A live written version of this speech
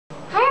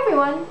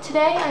everyone!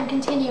 Today I'm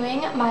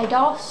continuing my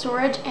doll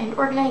storage and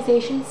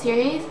organization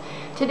series.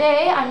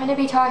 Today I'm going to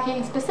be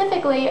talking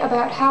specifically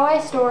about how I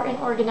store and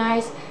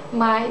organize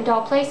my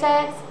doll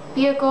playsets,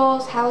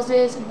 vehicles,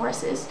 houses, and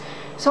horses.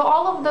 So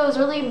all of those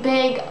really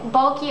big,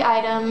 bulky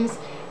items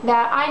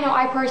that I know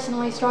I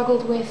personally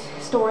struggled with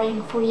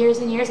storing for years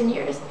and years and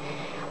years.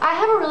 I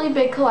have a really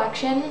big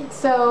collection,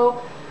 so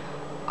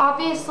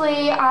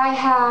obviously I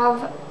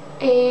have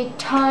a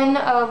ton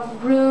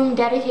of room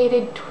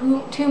dedicated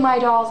to my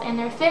dolls and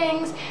their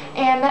things,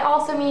 and that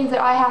also means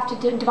that I have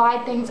to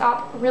divide things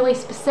up really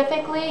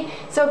specifically.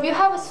 So if you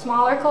have a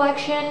smaller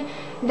collection,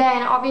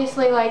 then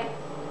obviously like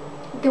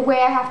the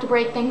way I have to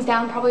break things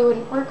down probably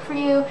wouldn't work for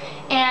you.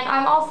 And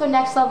I'm also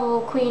next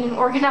level clean and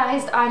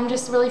organized. I'm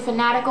just really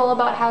fanatical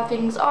about how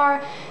things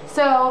are.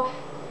 So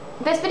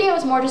this video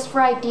is more just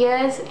for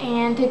ideas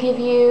and to give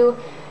you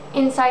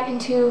insight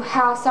into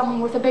how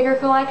someone with a bigger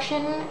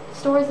collection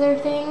stores their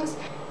things.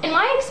 In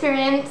my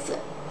experience,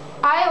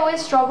 I always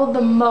struggled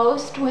the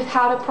most with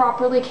how to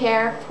properly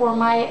care for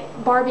my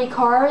Barbie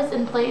cars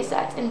and play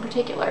sets in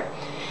particular.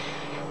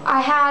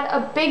 I had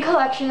a big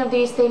collection of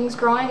these things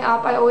growing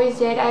up. I always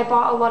did. I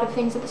bought a lot of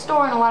things at the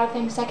store and a lot of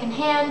things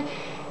secondhand,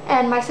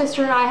 and my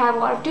sister and I had a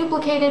lot of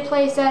duplicated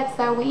play sets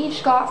that we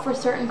each got for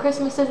certain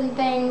Christmases and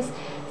things.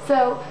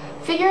 So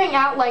figuring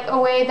out like a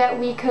way that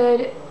we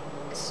could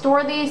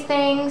store these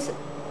things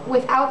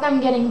without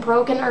them getting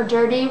broken or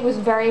dirty was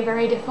very,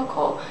 very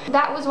difficult.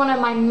 That was one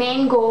of my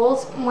main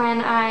goals when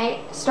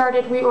I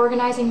started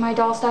reorganizing my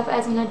doll stuff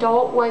as an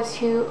adult, was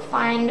to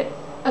find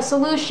a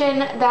solution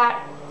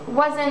that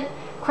wasn't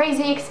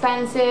crazy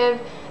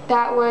expensive,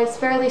 that was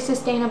fairly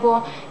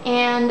sustainable,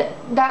 and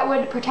that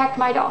would protect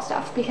my doll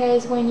stuff,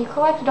 because when you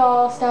collect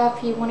doll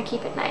stuff you want to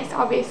keep it nice,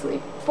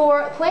 obviously.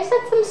 For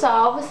playsets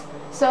themselves,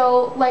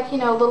 so like, you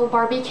know, little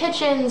Barbie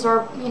kitchens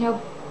or, you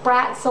know,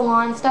 brat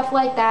salon, stuff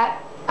like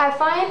that, I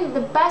find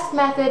the best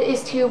method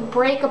is to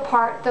break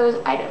apart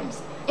those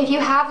items. If you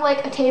have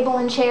like a table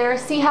and chair,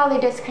 see how they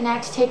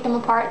disconnect, take them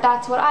apart.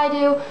 That's what I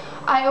do.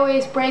 I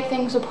always break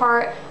things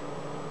apart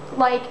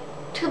like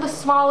to the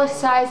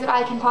smallest size that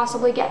I can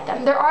possibly get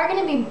them. There are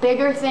going to be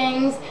bigger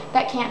things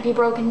that can't be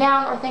broken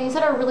down, or things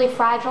that are really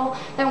fragile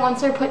that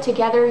once they're put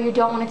together you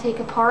don't want to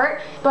take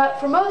apart. But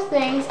for most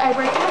things I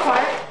break them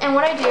apart, and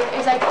what I do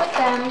is I put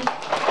them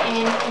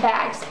in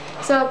bags.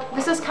 So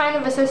this is kind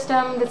of a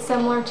system that's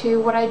similar to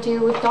what I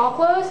do with doll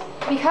clothes.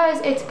 Because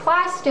it's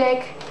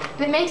plastic,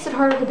 it makes it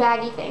harder to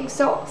baggy things.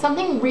 So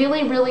something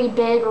really, really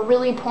big or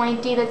really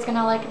pointy that's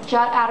gonna like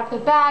jut out of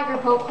the bag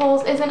or poke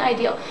holes isn't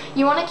ideal.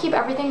 You want to keep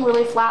everything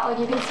really flat. Like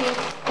you can see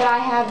that I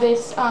have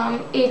this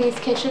 80s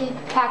kitchen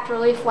packed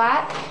really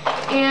flat.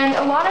 And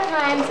a lot of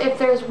times if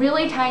there's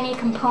really tiny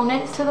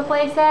components to the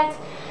play sets,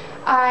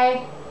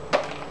 I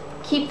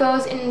keep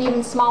those in an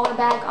even smaller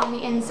bag on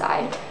the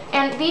inside.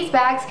 And these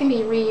bags can be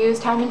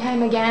reused time and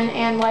time again,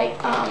 and like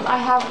I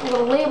have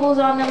little labels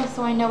on them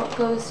so I know what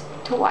goes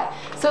to what.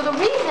 So the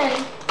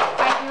reason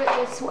I do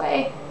it this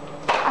way,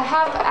 I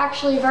have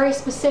actually a very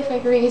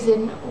specific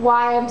reason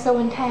why I'm so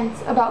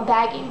intense about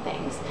bagging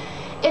things.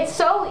 It's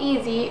so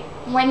easy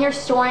when you're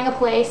storing a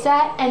play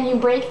set and you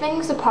break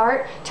things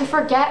apart to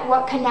forget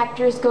what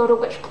connectors go to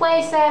which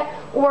play set,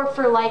 or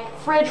for like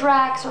fridge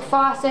racks or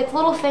faucets,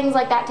 little things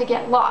like that to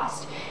get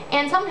lost.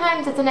 And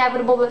sometimes it's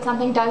inevitable that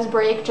something does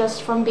break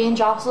just from being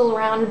jostled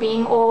around or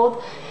being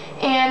old.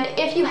 And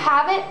if you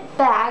have it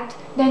bagged,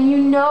 then you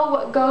know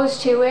what goes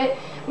to it.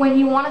 When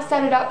you want to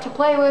set it up to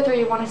play with, or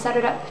you want to set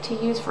it up to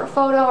use for a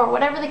photo, or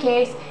whatever the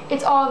case,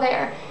 it's all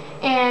there.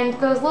 And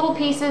those little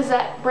pieces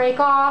that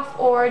break off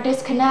or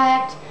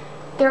disconnect,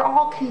 they're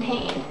all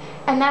contained.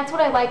 And that's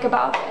what I like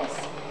about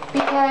this,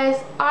 because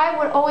I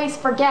would always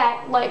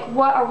forget like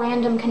what a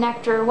random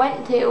connector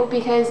went to,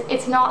 because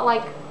it's not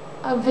like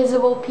a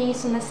visible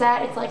piece in the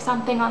set, it's like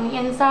something on the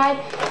inside.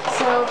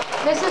 So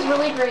this is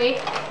really great.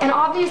 And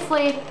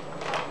obviously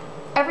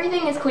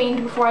everything is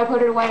cleaned before I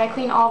put it away. I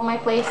clean all of my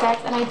play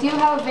sets, and I do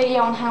have a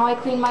video on how I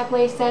clean my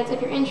play sets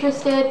if you're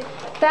interested.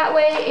 That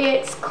way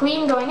it's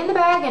clean going in the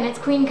bag and it's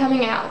clean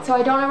coming out, so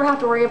I don't ever have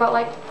to worry about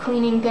like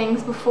cleaning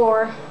things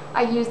before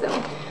I use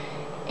them.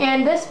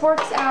 And this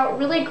works out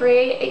really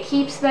great. It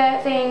keeps the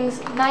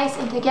things nice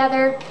and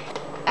together.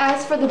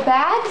 As for the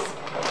bags,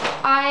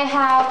 I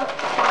have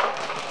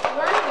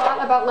learned a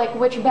lot about like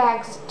which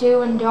bags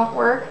do and don't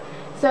work.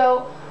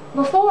 So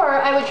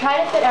before, I would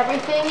try to fit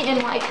everything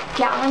in like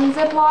gallon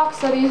Ziplocs.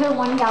 So these are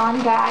 1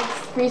 gallon bags,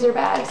 freezer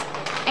bags.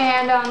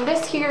 And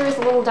this here is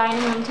a little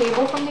dining room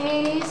table from the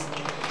 80s.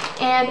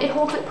 And it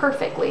holds it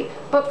perfectly.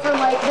 But for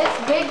like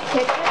this big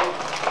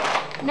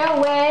kitchen, no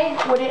way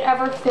would it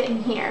ever fit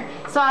in here.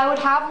 So I would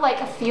have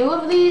like a few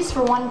of these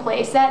for one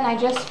play set, and I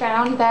just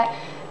found that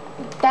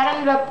that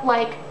ended up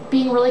like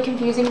being really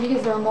confusing,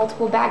 because there were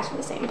multiple bags for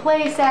the same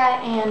play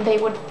set and they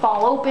would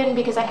fall open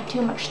because I had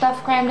too much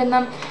stuff crammed in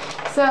them.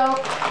 So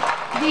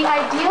the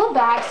ideal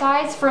bag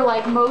size for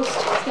like most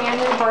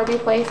standard Barbie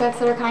play sets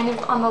that are kind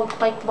of on the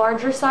like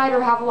larger side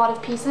or have a lot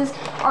of pieces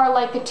are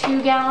like the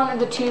 2 gallon or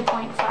the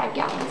 2.5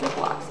 gallon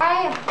Ziplocs.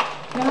 I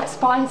not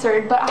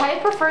sponsored, but I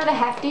prefer the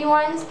hefty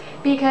ones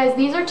because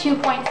these are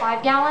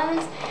 2.5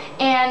 gallons,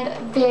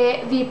 and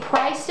the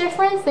price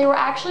difference, they were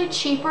actually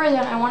cheaper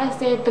than, I want to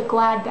say, the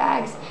Glad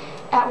bags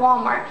at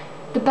Walmart.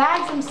 The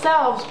bags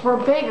themselves were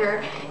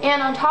bigger,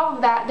 and on top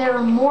of that, there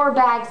were more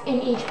bags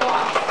in each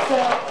box. So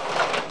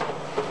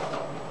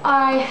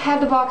I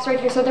have the box right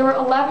here. So there were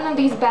 11 of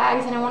these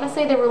bags, and I want to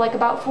say they were like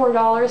about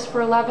 $4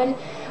 for 11,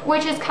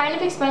 which is kind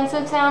of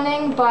expensive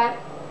sounding, but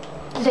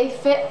they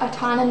fit a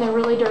ton and they're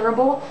really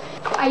durable.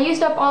 I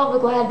used up all of the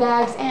Glad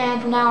bags,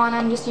 and from now on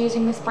I'm just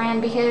using this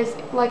brand because,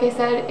 like I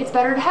said, it's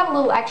better to have a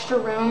little extra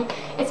room.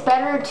 It's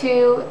better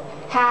to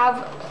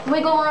have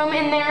wiggle room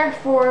in there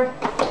for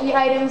the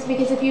items,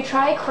 because if you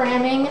try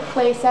cramming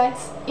play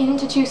sets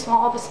into too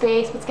small of a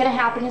space, what's going to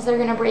happen is they're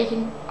going to break,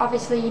 and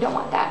obviously you don't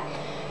want that.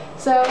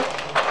 So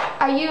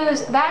I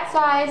use that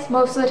size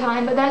most of the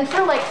time, but then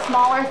for like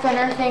smaller,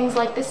 thinner things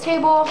like this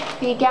table,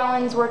 the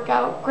gallons work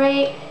out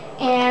great.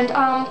 And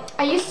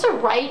I used to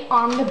write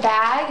on the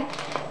bag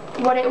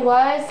what it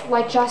was,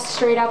 like just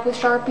straight up with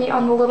Sharpie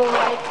on the little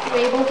like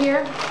label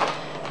here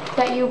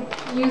that you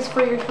use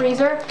for your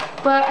freezer.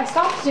 But I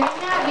stopped doing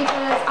that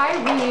because I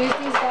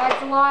reuse these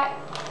bags a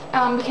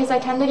lot because I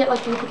tend to get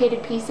like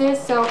duplicated pieces,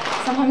 so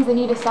sometimes they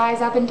need to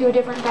size up into a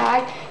different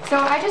bag. So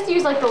I just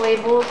use like the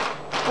labels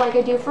like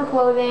I do for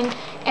clothing,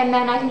 and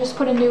then I can just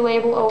put a new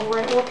label over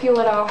it. We'll peel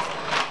it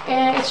off,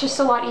 and it's just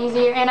a lot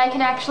easier, and I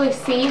can actually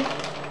see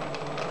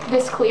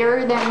this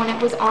clearer than when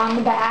it was on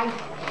the bag.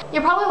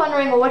 You're probably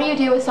wondering, well, what do you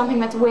do with something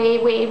that's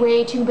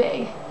way too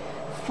big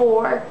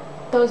for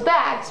those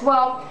bags?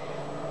 Well,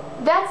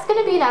 that's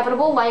going to be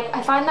inevitable. Like,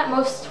 I find that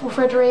most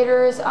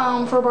refrigerators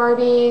for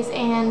Barbies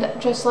and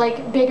just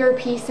like bigger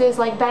pieces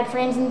like bed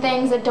frames and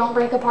things that don't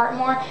break apart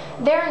more,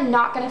 they're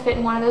not going to fit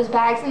in one of those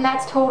bags, and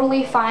that's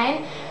totally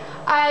fine.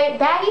 I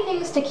baggy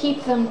things to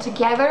keep them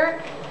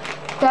together,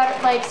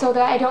 that like so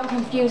that I don't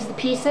confuse the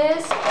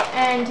pieces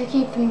and to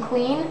keep them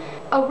clean.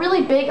 A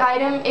really big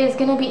item is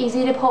going to be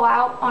easy to pull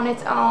out on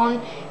its own.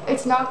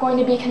 It's not going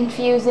to be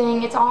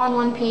confusing. It's all in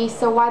one piece,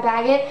 so why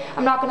bag it?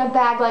 I'm not going to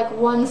bag like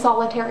one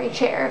solitary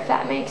chair, if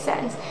that makes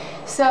sense.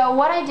 So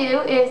what I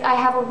do is I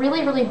have a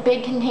really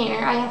big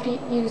container. I have to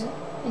use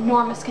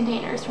enormous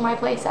containers for my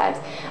play sets.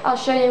 I'll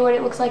show you what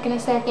it looks like in a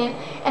second.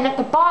 And at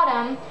the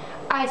bottom,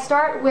 I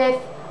start with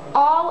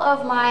all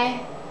of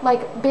my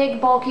like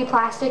big bulky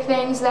plastic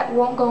things that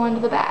won't go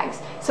into the bags.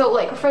 So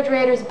like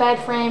refrigerators, bed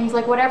frames,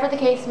 like whatever the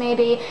case may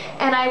be,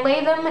 and I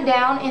lay them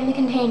down in the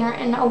container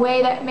in a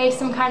way that makes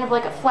them kind of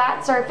like a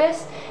flat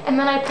surface, and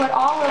then I put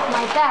all of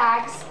my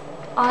bags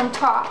on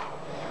top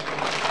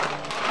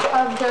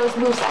of those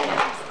loose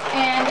items.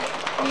 And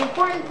the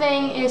important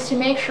thing is to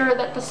make sure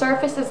that the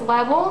surface is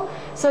level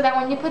so that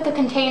when you put the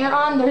container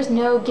on, there's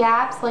no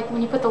gaps. Like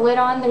when you put the lid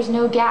on, there's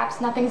no gaps,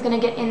 nothing's gonna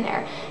get in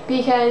there.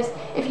 Because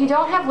if you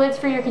don't have lids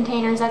for your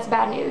containers, that's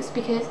bad news.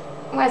 Because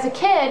as a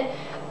kid,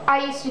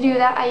 I used to do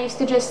that. I used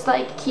to just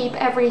like keep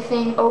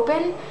everything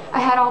open. I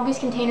had all these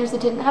containers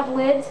that didn't have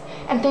lids,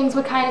 and things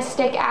would kind of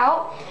stick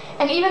out.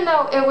 And even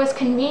though it was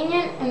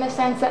convenient in the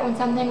sense that when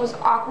something was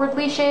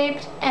awkwardly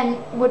shaped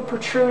and would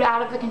protrude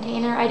out of the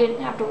container, I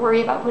didn't have to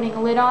worry about putting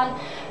a lid on.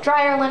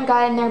 Dryer lint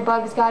got in there,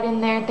 bugs got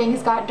in there,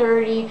 things got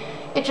dirty.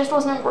 It just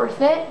wasn't worth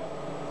it.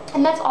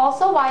 And that's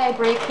also why I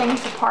break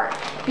things apart,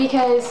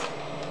 because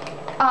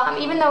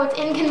even though it's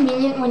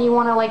inconvenient when you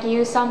want to like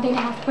use something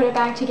to have to put it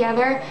back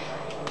together,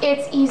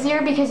 it's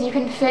easier because you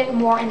can fit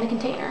more in the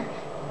container.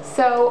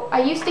 So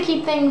I used to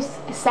keep things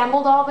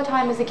assembled all the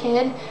time as a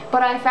kid,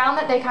 but I found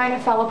that they kind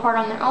of fell apart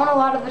on their own a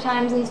lot of the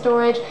times in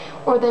storage,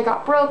 or they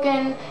got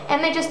broken,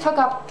 and they just took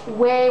up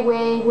way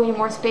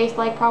more space,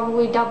 like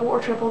probably double or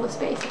triple the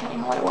space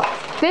depending on what it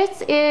was.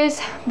 This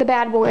is the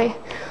bad boy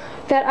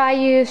that I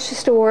use to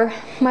store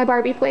my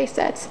Barbie play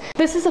sets.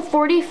 This is a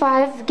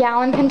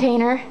 45-gallon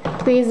container.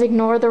 Please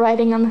ignore the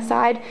writing on the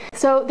side.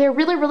 So they're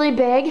really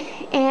big,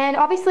 and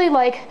obviously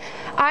like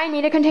I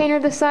need a container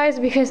this size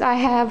because I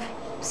have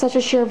such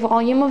a sheer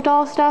volume of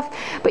doll stuff,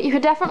 but you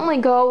could definitely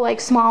go like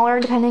smaller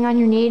depending on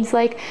your needs.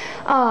 Like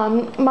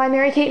my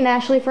Mary Kate and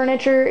Ashley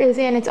furniture is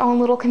in its own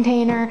little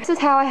container. This is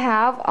how I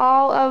have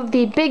all of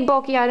the big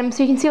bulky items,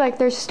 so you can see like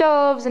there's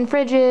stoves and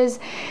fridges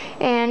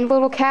and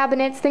little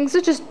cabinets, things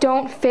that just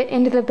don't fit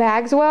into the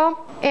bags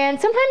well. And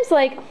sometimes,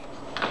 like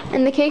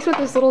in the case with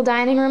this little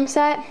dining room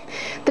set,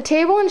 the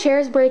table and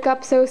chairs break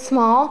up so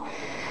small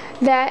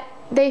that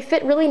they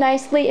fit really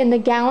nicely in the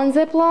gallon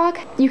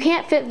Ziploc. You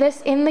can't fit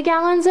this in the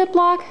gallon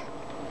Ziploc,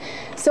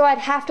 so I'd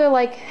have to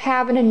like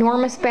have an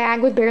enormous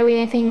bag with barely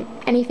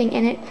anything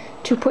in it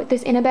to put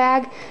this in a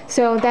bag.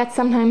 So that's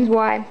sometimes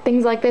why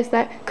things like this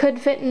that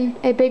could fit in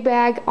a big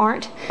bag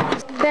aren't.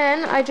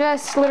 Then I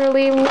just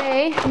literally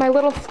lay my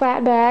little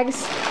flat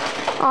bags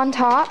on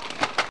top.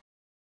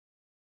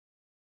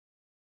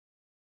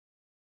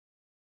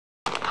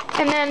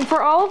 And then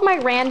for all of my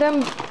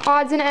random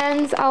odds and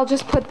ends, I'll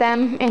just put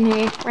them in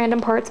a random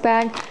parts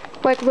bag,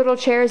 like little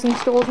chairs and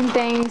stools and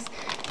things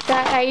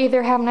that I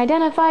either haven't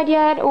identified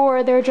yet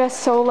or they're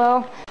just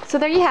solo. So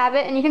there you have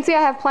it, and you can see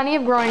I have plenty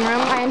of growing room.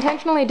 I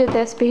intentionally did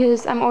this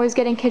because I'm always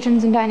getting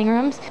kitchens and dining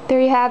rooms.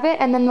 There you have it,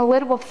 and then the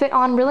lid will fit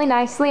on really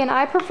nicely, and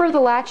I prefer the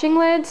latching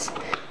lids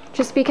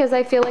just because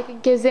I feel like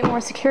it gives it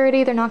more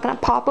security. They're not gonna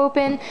pop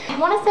open. I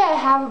wanna say I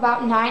have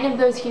about 9 of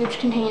those huge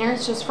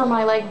containers just for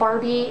my like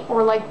Barbie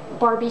or like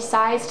Barbie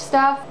sized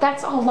stuff.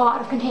 That's a lot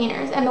of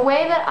containers. And the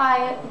way that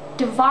I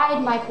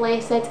divide my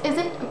play sets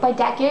isn't by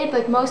decade.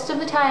 Like most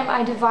of the time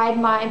I divide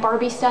my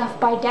Barbie stuff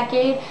by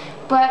decade,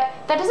 but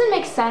that doesn't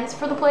make sense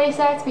for the play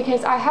sets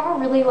because I have a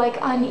really like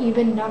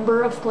uneven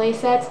number of play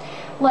sets.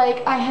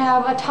 Like I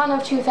have a ton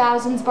of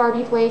 2000s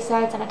Barbie play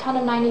sets and a ton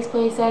of 90s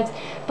play sets,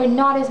 but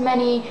not as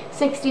many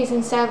 60s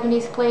and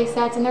 70s play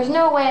sets, and there's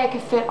no way I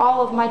could fit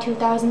all of my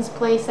 2000s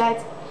play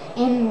sets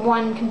in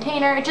one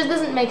container. It just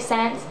doesn't make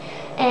sense.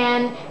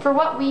 And for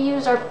what we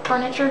use our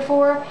furniture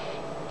for,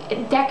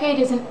 decade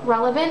isn't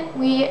relevant.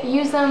 We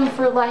use them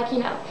for like, you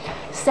know,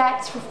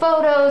 sets for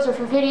photos or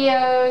for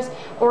videos,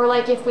 or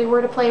like if we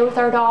were to play with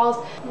our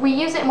dolls. We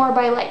use it more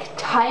by like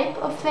type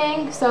of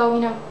thing, so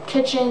you know,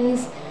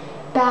 kitchens,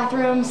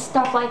 bathrooms,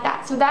 stuff like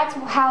that. So that's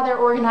how they're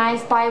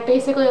organized, by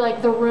basically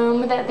like the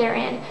room that they're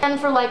in. And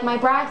for like my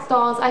Bratz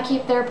dolls, I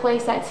keep their play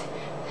sets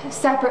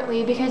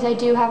separately because I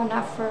do have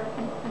enough for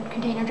a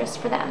container just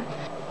for them.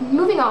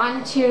 Moving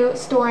on to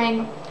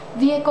storing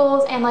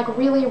vehicles and like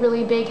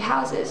really big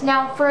houses.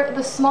 Now for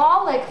the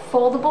small like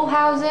foldable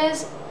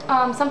houses,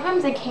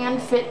 sometimes I can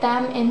fit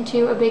them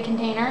into a big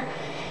container.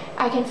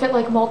 I can fit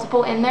like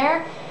multiple in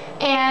there.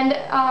 And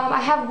I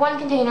have one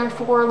container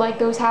for like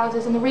those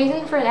houses, and the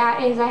reason for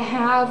that is I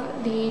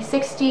have the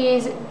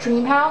 60s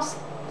dream house,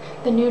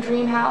 the new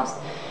dream house,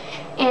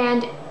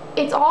 and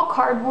it's all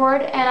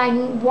cardboard, and I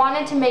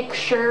wanted to make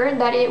sure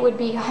that it would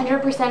be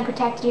 100%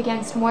 protected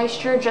against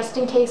moisture just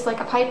in case like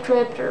a pipe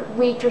tripped or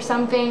leaked or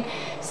something.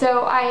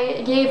 So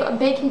I gave a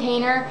big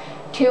container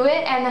to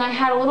it, and then I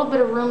had a little bit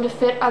of room to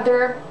fit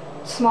other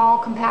small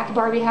compact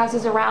Barbie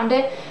houses around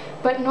it.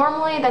 But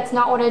normally that's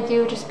not what I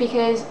do, just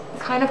because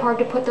it's kind of hard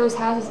to put those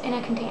houses in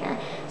a container.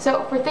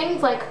 So for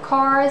things like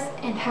cars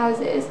and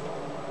houses,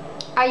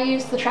 I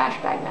use the trash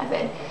bag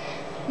method.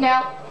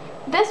 Now,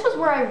 this was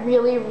where I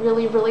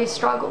really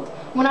struggled.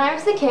 When I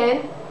was a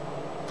kid,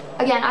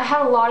 again, I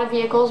had a lot of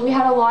vehicles. We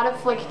had a lot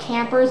of like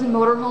campers and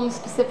motorhomes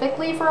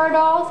specifically for our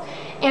dolls,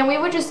 and we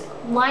would just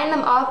line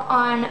them up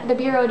on the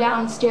bureau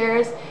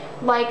downstairs,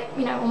 like,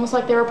 you know, almost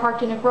like they were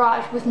parked in a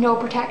garage with no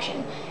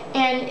protection.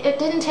 And it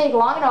didn't take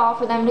long at all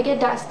for them to get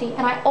dusty,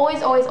 and I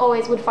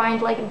always would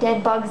find like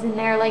dead bugs in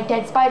there, like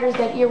dead spiders,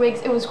 dead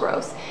earwigs. It was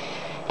gross.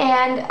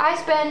 And I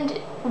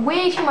spend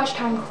way too much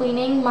time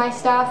cleaning my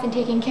stuff and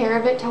taking care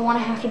of it to want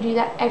to have to do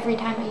that every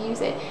time I use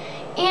it.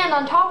 And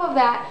on top of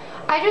that,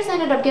 I just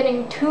ended up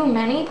getting too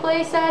many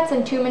play sets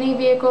and too many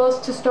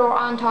vehicles to store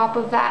on top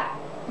of that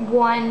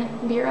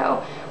one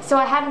bureau. So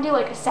I had to do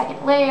like a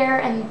second layer,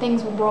 and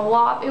things would roll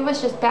off. It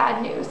was just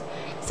bad news.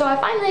 So I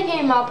finally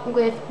came up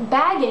with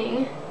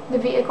bagging the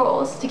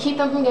vehicles to keep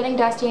them from getting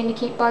dusty and to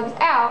keep bugs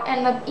out,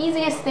 and the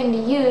easiest thing to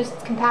use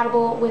that's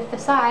compatible with the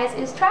size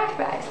is trash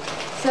bags.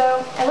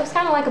 So it looks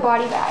kind of like a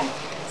body bag.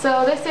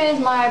 So this is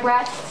my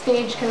Bratz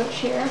Stagecoach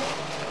here,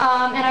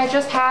 and I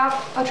just have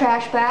a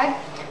trash bag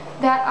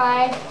that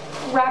I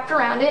wrapped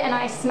around it, and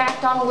I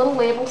smacked on a little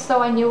label so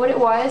I knew what it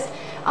was.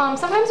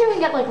 Sometimes you can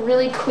get like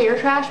really clear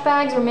trash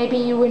bags where maybe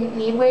you wouldn't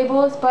need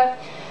labels, but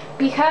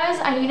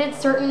because I needed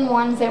certain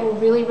ones that were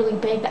really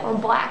big, that were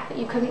black, that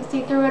you couldn't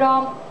see through at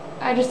all,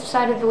 I just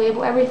decided to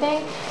label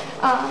everything.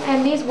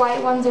 And these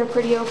white ones are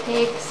pretty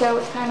opaque, so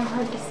it's kind of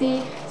hard to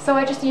see. So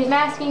I just use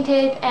masking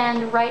tape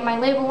and write my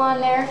label on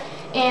there,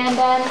 and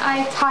then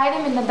I tie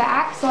them in the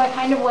back, so I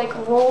kind of like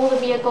roll the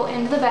vehicle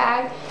into the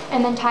bag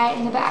and then tie it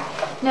in the back.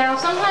 Now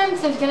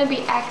sometimes there's going to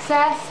be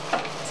excess,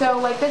 so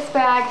like this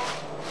bag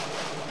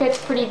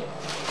fits pretty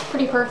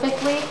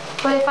perfectly,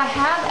 but if I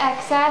have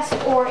excess,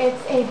 or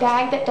it's a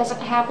bag that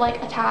doesn't have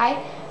like a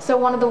tie, so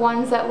one of the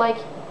ones that like,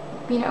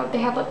 you know, they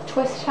have like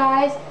twist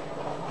ties,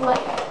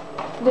 like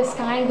this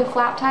kind, the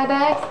flap tie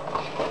bags,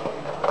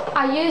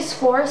 I use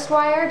florist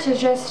wire to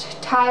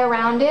just tie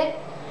around it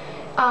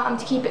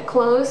to keep it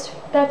closed.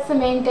 That's the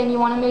main thing. You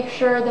want to make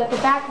sure that the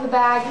back of the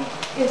bag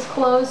is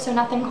closed so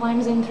nothing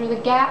climbs in through the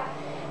gap.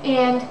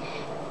 And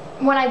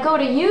when I go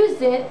to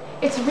use it,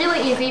 it's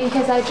really easy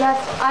because I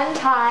just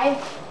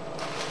untie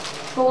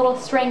the little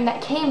string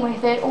that came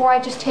with it, or I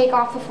just take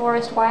off the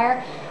florist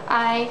wire.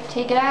 I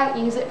take it out,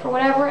 use it for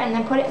whatever, and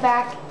then put it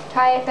back,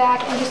 tie it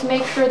back, and just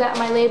make sure that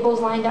my label's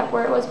lined up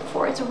where it was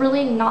before. It's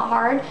really not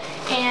hard,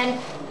 and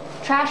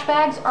trash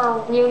bags are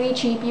really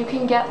cheap. You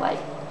can get like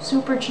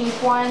super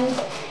cheap ones,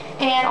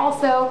 and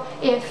also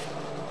if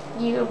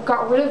you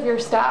got rid of your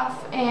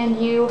stuff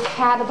and you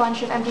had a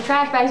bunch of empty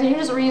trash bags, and you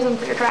just reuse them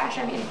for your trash,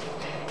 I mean,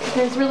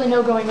 there's really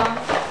no going on.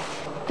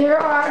 There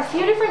are a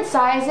few different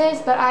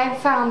sizes that I've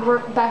found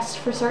work best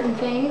for certain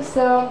things.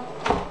 So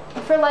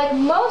for like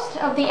most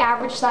of the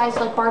average size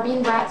like Barbie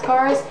and Bratz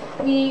cars,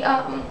 the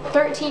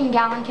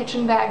 13-gallon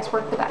kitchen bags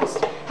work the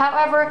best.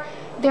 However,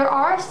 there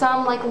are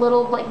some like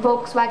little like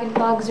Volkswagen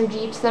Bugs or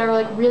Jeeps that are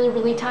like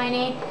really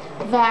tiny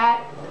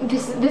that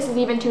this is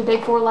even too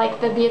big for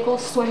like the vehicle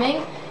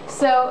swimming.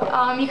 So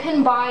you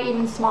can buy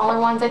even smaller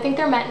ones. I think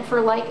they're meant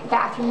for like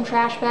bathroom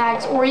trash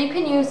bags, or you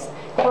can use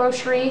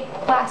grocery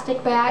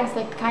plastic bags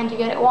like the kind you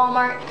get at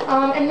Walmart.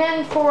 And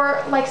then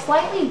for like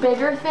slightly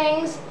bigger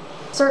things,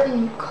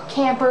 certain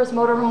campers,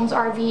 motorhomes,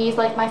 RVs,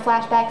 like my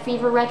Flashback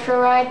Fever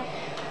retro ride,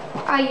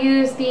 I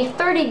use the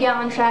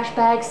 30-gallon trash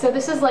bags. So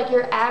this is like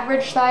your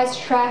average size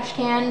trash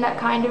can that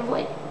kind of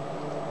like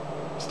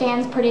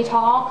stands pretty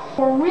tall.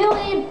 For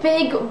really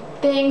big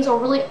things or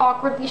really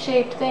awkwardly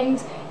shaped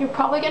things, you're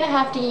probably gonna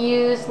have to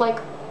use like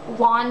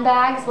lawn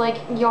bags, like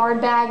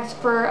yard bags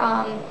for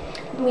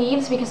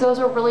leaves, because those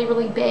are really,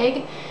 really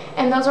big.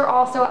 And those are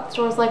also at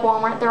stores like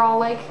Walmart. They're all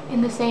like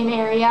in the same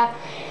area.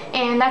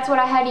 And that's what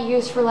I had to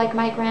use for like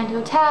my Grand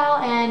Hotel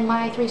and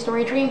my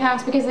 3-story dream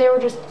house, because they were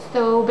just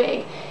so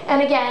big.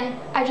 And again,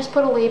 I just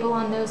put a label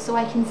on those so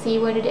I can see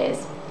what it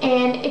is.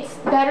 And it's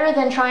better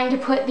than trying to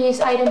put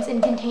these items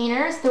in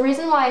containers. The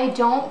reason why I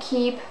don't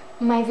keep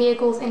my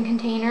vehicles in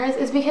containers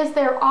is because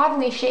they're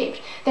oddly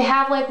shaped. They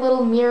have like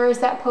little mirrors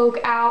that poke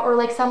out, or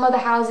like some of the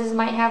houses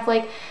might have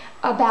like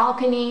a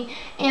balcony,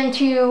 and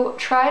to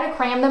try to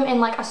cram them in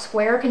like a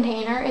square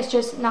container is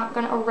just not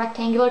gonna, a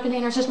rectangular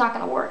container is just not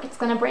gonna work. It's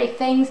gonna break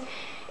things.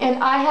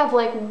 And I have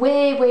like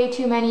way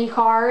too many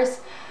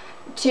cars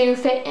to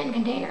fit in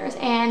containers.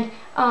 And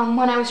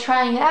when I was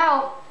trying it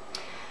out,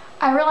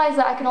 I realized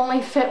that I could only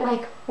fit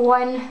like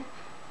one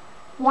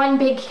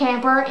big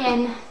camper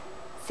in,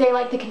 say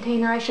like the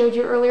container I showed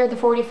you earlier, the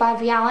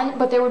 45-gallon,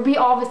 but there would be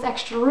all this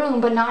extra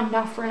room but not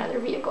enough for another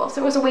vehicle.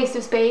 So it was a waste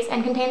of space,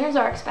 and containers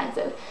are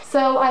expensive.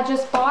 So I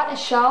just bought a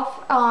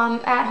shelf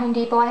at Home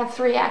Depot. I have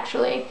 3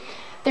 actually.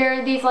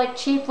 They're these like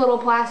cheap little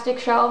plastic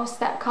shelves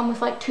that come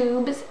with like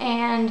tubes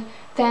and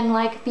then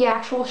like the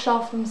actual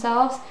shelf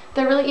themselves.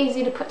 They're really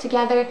easy to put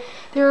together.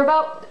 They're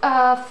about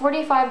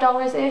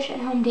 $45-ish at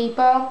Home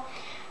Depot.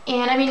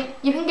 And I mean,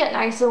 you can get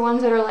nicer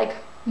ones that are like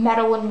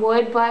metal and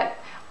wood, but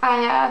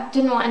I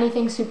didn't want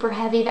anything super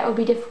heavy that would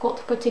be difficult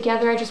to put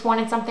together. I just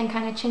wanted something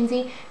kind of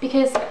chintzy,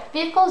 because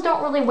vehicles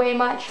don't really weigh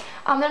much.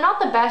 They're not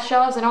the best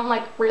shelves. I don't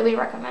like really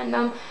recommend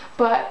them,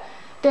 but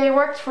they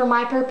worked for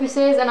my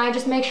purposes, and I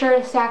just make sure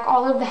to stack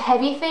all of the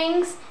heavy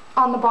things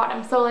on the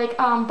bottom. So like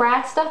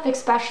Brat stuff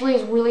especially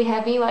is really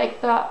heavy.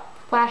 Like the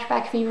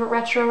Flashback Fever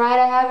retro ride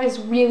I have is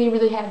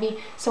really heavy,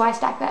 so I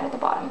stack that at the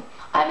bottom.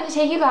 I'm going to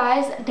take you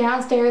guys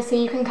downstairs so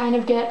you can kind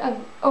of get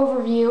an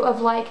overview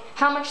of like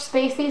how much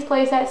space these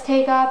playsets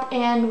take up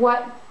and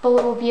what the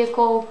little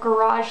vehicle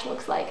garage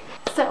looks like.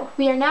 So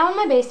we are now in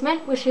my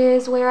basement, which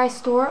is where I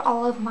store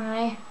all of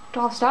my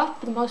doll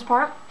stuff for the most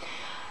part.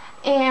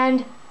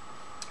 And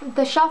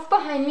the shelf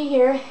behind me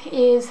here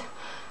is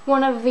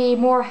one of the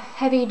more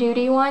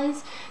heavy-duty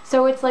ones.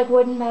 So it's like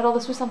wood and metal.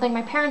 This was something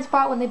my parents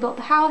bought when they built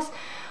the house.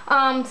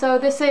 So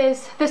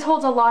this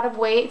holds a lot of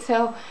weight.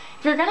 So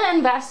if you're gonna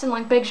invest in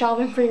like big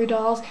shelving for your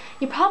dolls,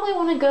 you probably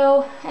want to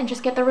go and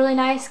just get the really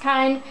nice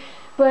kind,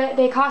 but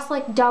they cost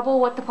like double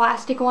what the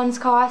plastic ones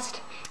cost,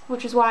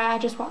 which is why I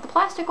just bought the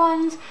plastic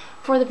ones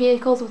for the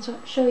vehicles, which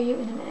I'll show you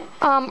in a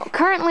minute.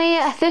 Currently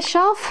this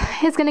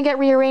shelf is gonna get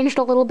rearranged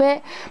a little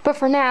bit, but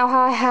for now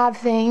how I have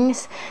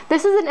things,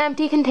 this is an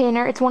empty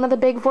container. It's one of the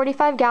big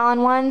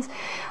 45-gallon ones.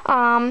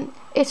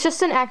 It's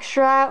just an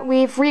extra.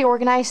 We've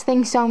reorganized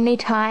things so many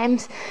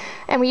times,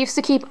 and we used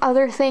to keep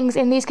other things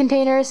in these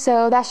containers,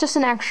 so that's just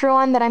an extra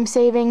one that I'm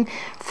saving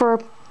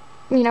for,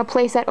 you know,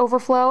 playset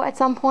overflow at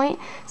some point.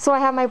 So I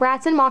have my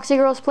Bratz and Moxie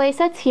Girls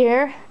playsets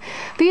here.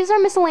 These are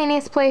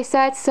miscellaneous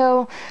playsets,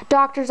 so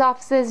doctor's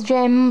offices,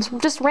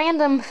 gyms, just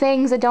random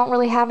things that don't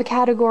really have a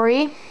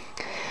category.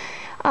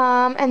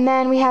 And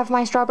then we have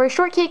my Strawberry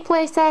Shortcake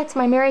playsets,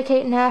 my Mary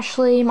Kate and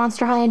Ashley,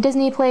 Monster High and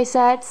Disney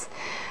playsets,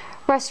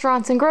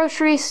 restaurants and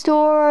grocery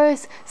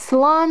stores,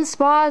 salons,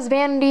 spas,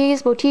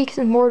 vanities, boutiques,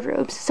 and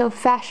wardrobes, so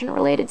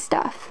fashion-related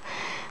stuff.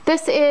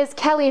 This is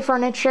Kelly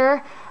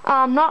furniture.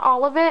 Not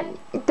all of it.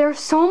 There's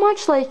so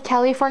much like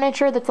Kelly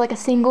furniture that's like a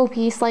single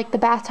piece, like the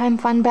Bath Time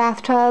Fun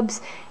bathtubs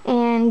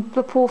and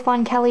the Pool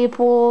Fun Kelly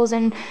pools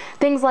and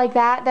things like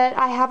that, that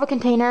I have a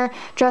container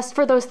just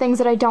for those things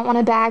that I don't want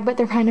to bag, but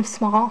they're kind of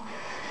small.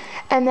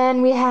 And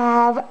then we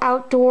have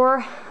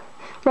outdoor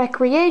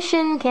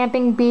recreation,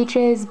 camping,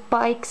 beaches,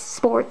 bikes,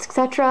 sports,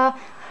 etc.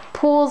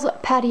 Pools,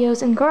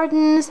 patios, and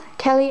gardens,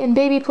 Kelly and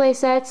baby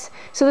playsets.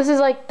 So this is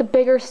like the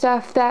bigger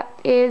stuff that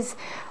is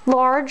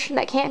large,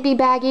 that can't be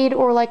baggied,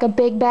 or like a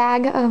big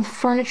bag of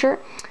furniture.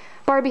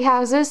 Barbie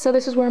houses, so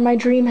this is where my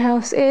dream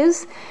house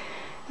is.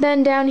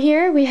 Then down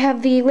here we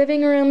have the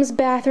living rooms,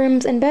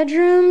 bathrooms, and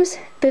bedrooms.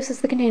 This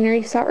is the container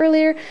you saw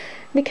earlier.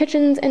 The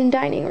kitchens and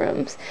dining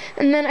rooms.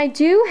 And then I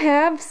do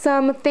have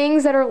some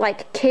things that are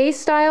like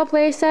case-style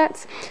play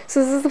sets. So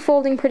this is the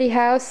Folding Pretty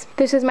House.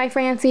 This is my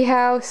Fancy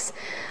House.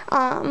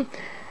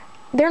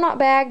 They're not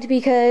bagged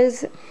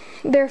because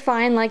they're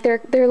fine, like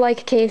they're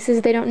like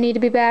cases. They don't need to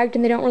be bagged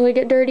and they don't really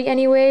get dirty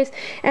anyways.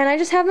 And I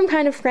just have them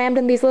kind of crammed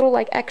in these little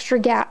like extra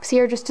gaps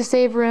here just to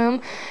save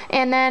room.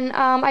 And then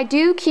I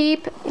do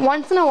keep,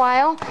 once in a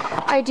while,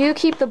 I do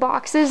keep the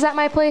boxes that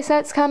my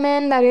playsets come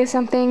in. That is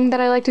something that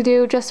I like to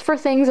do just for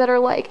things that are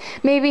like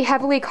maybe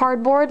heavily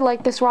cardboard,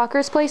 like this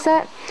Rocker's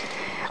playset.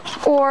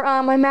 Or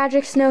my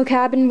Magic Snow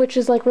Cabin, which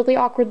is like really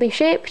awkwardly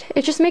shaped.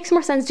 It just makes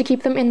more sense to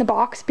keep them in the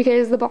box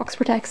because the box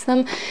protects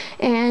them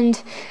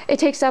and it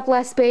takes up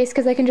less space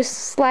because I can just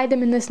slide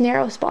them in this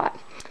narrow spot.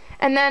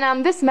 And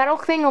then this metal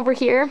thing over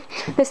here,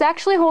 this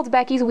actually holds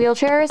Becky's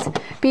wheelchairs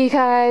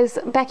because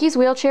Becky's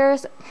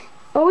wheelchairs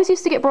always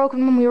used to get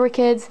broken when we were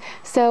kids,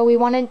 so we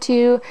wanted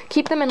to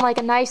keep them in like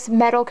a nice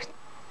metal,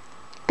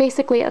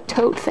 basically a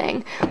tote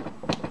thing,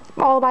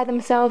 all by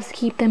themselves to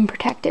keep them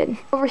protected.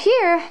 Over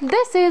here,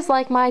 this is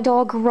like my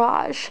doll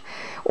garage,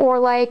 or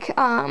like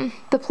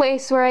the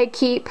place where I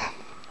keep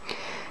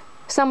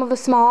some of the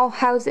small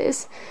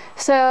houses.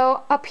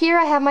 So up here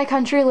I have my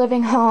country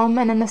living home,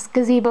 and then this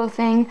gazebo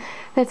thing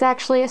that's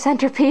actually a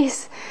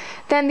centerpiece.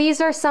 Then these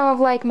are some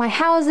of like my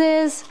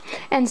houses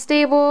and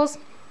stables.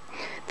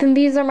 Then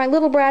these are my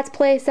Little Brats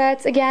play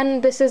sets.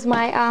 Again, this is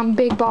my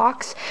big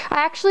box. I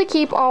actually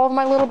keep all of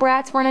my Little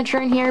Brats furniture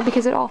in here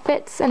because it all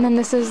fits. And then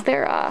this is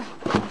their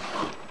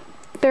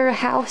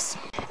house.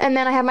 And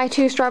then I have my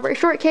 2 strawberry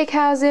shortcake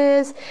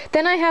houses.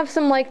 Then I have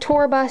some like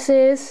tour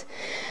buses.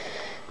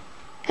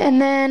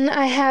 And then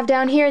I have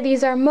down here,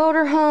 these are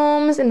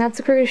motorhomes, and that's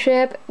a cruise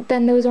ship.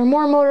 Then those are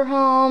more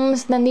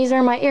motorhomes. Then these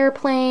are my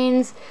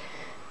airplanes.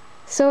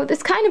 So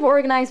it's kind of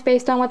organized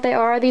based on what they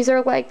are. These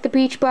are like the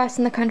beach bus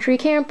and the country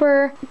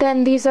camper.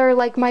 Then these are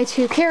like my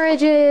 2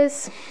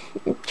 carriages,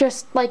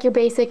 just like your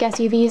basic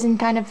SUVs and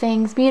kind of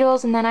things,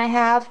 Beetles. And then I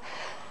have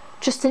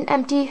just an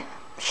empty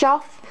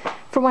shelf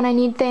for when I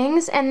need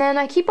things. And then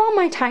I keep all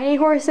my tiny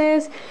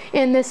horses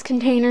in this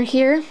container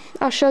here.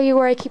 I'll show you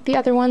where I keep the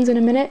other ones in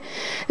a minute.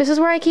 This is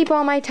where I keep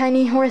all my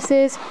tiny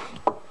horses,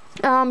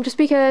 just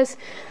because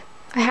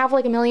I have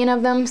like a million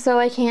of them, so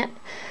I can't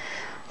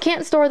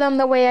store them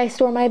the way I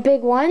store my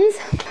big ones.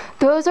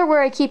 Those are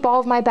where I keep all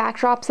of my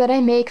backdrops that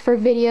I make for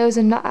videos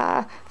and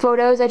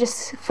photos. I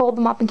just fold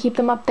them up and keep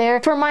them up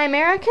there. For my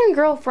American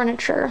Girl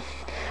furniture,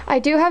 I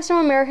do have some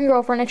American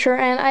Girl furniture,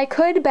 and I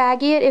could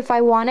baggy it if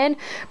I wanted,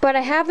 but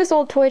I have this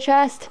old toy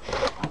chest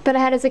that I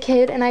had as a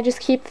kid, and I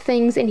just keep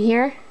things in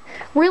here.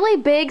 Really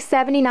big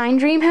 79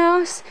 dream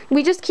house.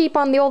 We just keep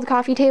on the old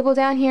coffee table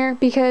down here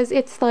because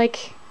it's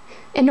like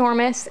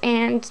enormous,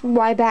 and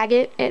why bag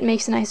it? It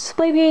makes a nice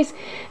display piece.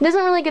 It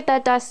doesn't really get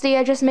that dusty.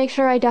 I just make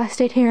sure I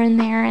dust it here and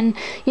there and,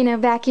 you know,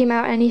 vacuum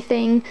out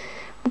anything,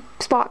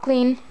 spot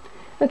clean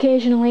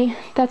occasionally.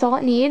 That's all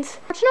it needs.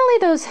 Fortunately,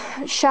 those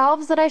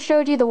shelves that I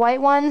showed you, the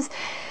white ones,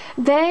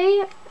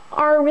 they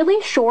are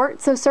really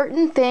short, so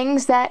certain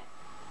things that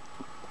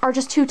are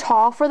just too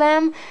tall for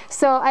them,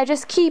 so I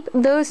just keep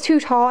those 2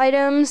 tall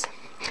items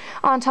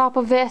on top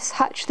of this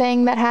hutch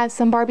thing that has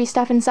some Barbie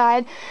stuff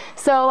inside.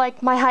 So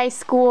like my high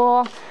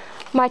school,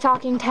 my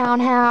Talking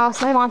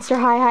Townhouse, my Monster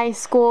High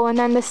School, and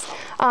then this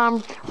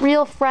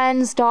Real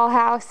Friends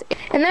dollhouse.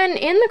 And then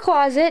in the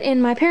closet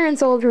in my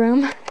parents' old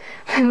room,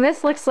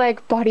 this looks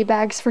like body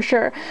bags for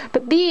sure,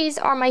 but these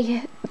are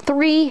my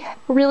 3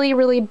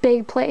 really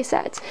big play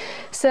sets.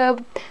 So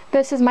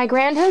this is my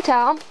Grand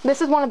Hotel.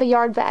 This is one of the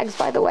yard bags,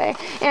 by the way.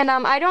 And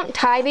I don't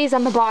tie these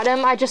on the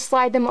bottom. I just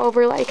slide them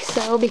over like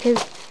so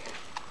because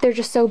they're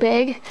just so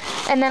big.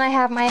 And then I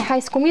have my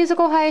High School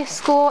Musical high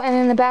school, and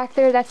in the back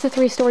there, that's the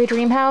 3-story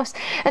dream house.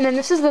 And then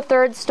this is the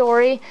 3rd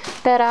story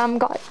that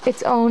got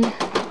its own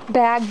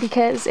bag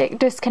because it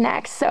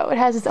disconnects, so it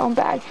has its own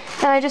bag.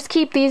 And I just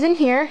keep these in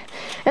here.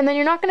 And then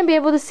you're not going to be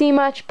able to see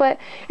much, but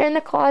in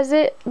the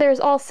closet, there's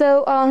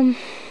also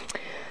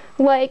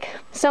like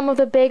some of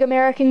the big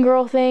American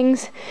Girl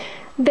things.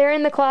 They're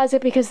in the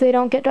closet because they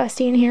don't get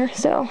dusty in here.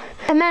 So,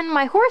 and then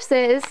my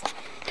horses,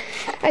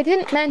 I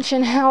didn't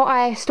mention how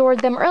I stored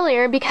them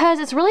earlier because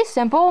it's really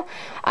simple.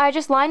 I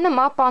just line them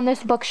up on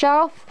this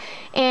bookshelf,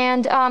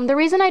 and the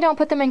reason I don't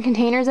put them in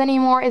containers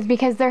anymore is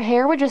because their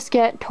hair would just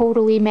get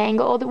totally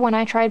mangled when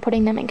I tried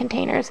putting them in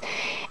containers.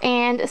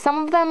 And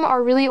some of them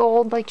are really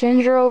old, like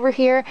Ginger over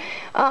here.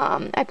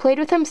 I played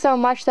with him so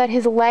much that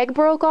his leg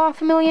broke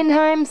off a million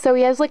times, so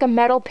he has like a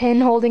metal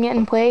pin holding it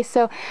in place.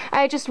 So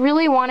I just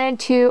really wanted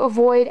to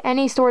avoid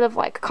any sort of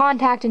like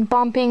contact and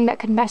bumping that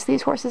could mess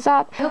these horses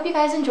up. I hope you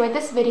guys enjoyed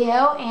this video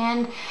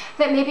and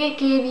that maybe it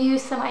gave you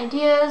some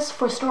ideas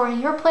for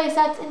storing your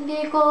playsets and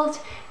vehicles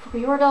for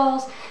your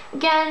dolls.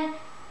 Again,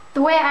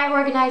 the way I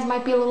organize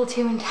might be a little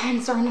too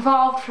intense or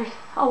involved for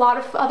a lot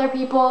of other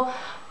people,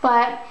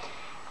 but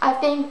I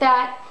think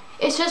that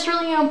it's just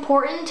really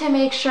important to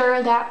make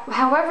sure that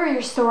however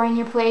you're storing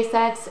your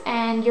playsets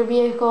and your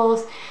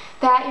vehicles,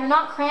 that you're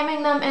not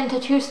cramming them into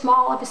too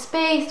small of a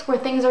space where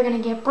things are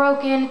going to get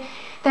broken,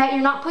 that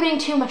you're not putting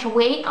too much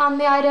weight on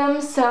the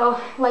items,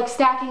 so like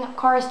stacking up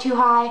cars too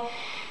high,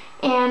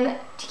 and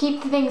to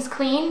keep the things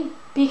clean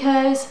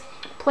because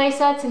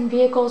playsets and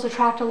vehicles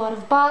attract a lot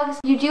of bugs.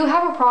 You do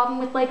have a problem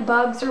with like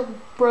bugs or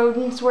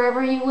rodents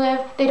wherever you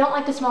live. They don't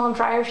like the smell of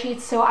dryer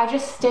sheets, so I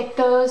just stick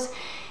those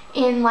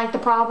in like the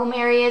problem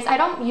areas. I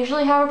don't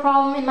usually have a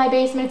problem in my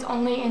basement, it's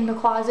only in the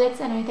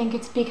closets, and I think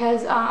it's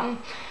because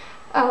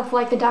of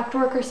like the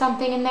ductwork or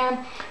something in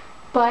there.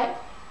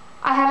 but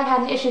I haven't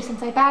had an issue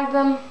since I bagged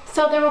them.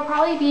 So there will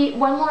probably be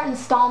one more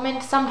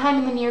installment sometime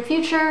in the near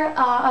future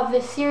of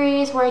this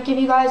series where I give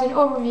you guys an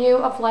overview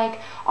of like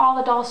all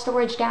the doll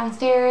storage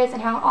downstairs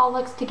and how it all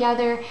looks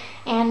together,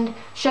 and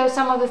show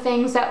some of the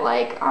things that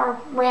like are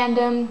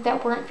random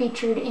that weren't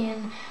featured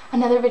in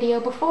another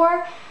video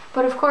before.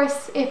 But of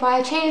course, if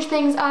I change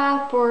things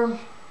up or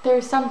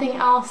there's something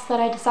else that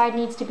I decide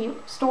needs to be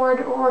stored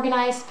or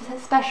organized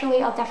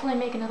especially, I'll definitely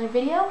make another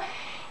video.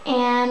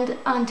 And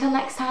until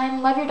next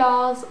time, love your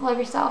dolls, love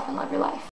yourself, and love your life.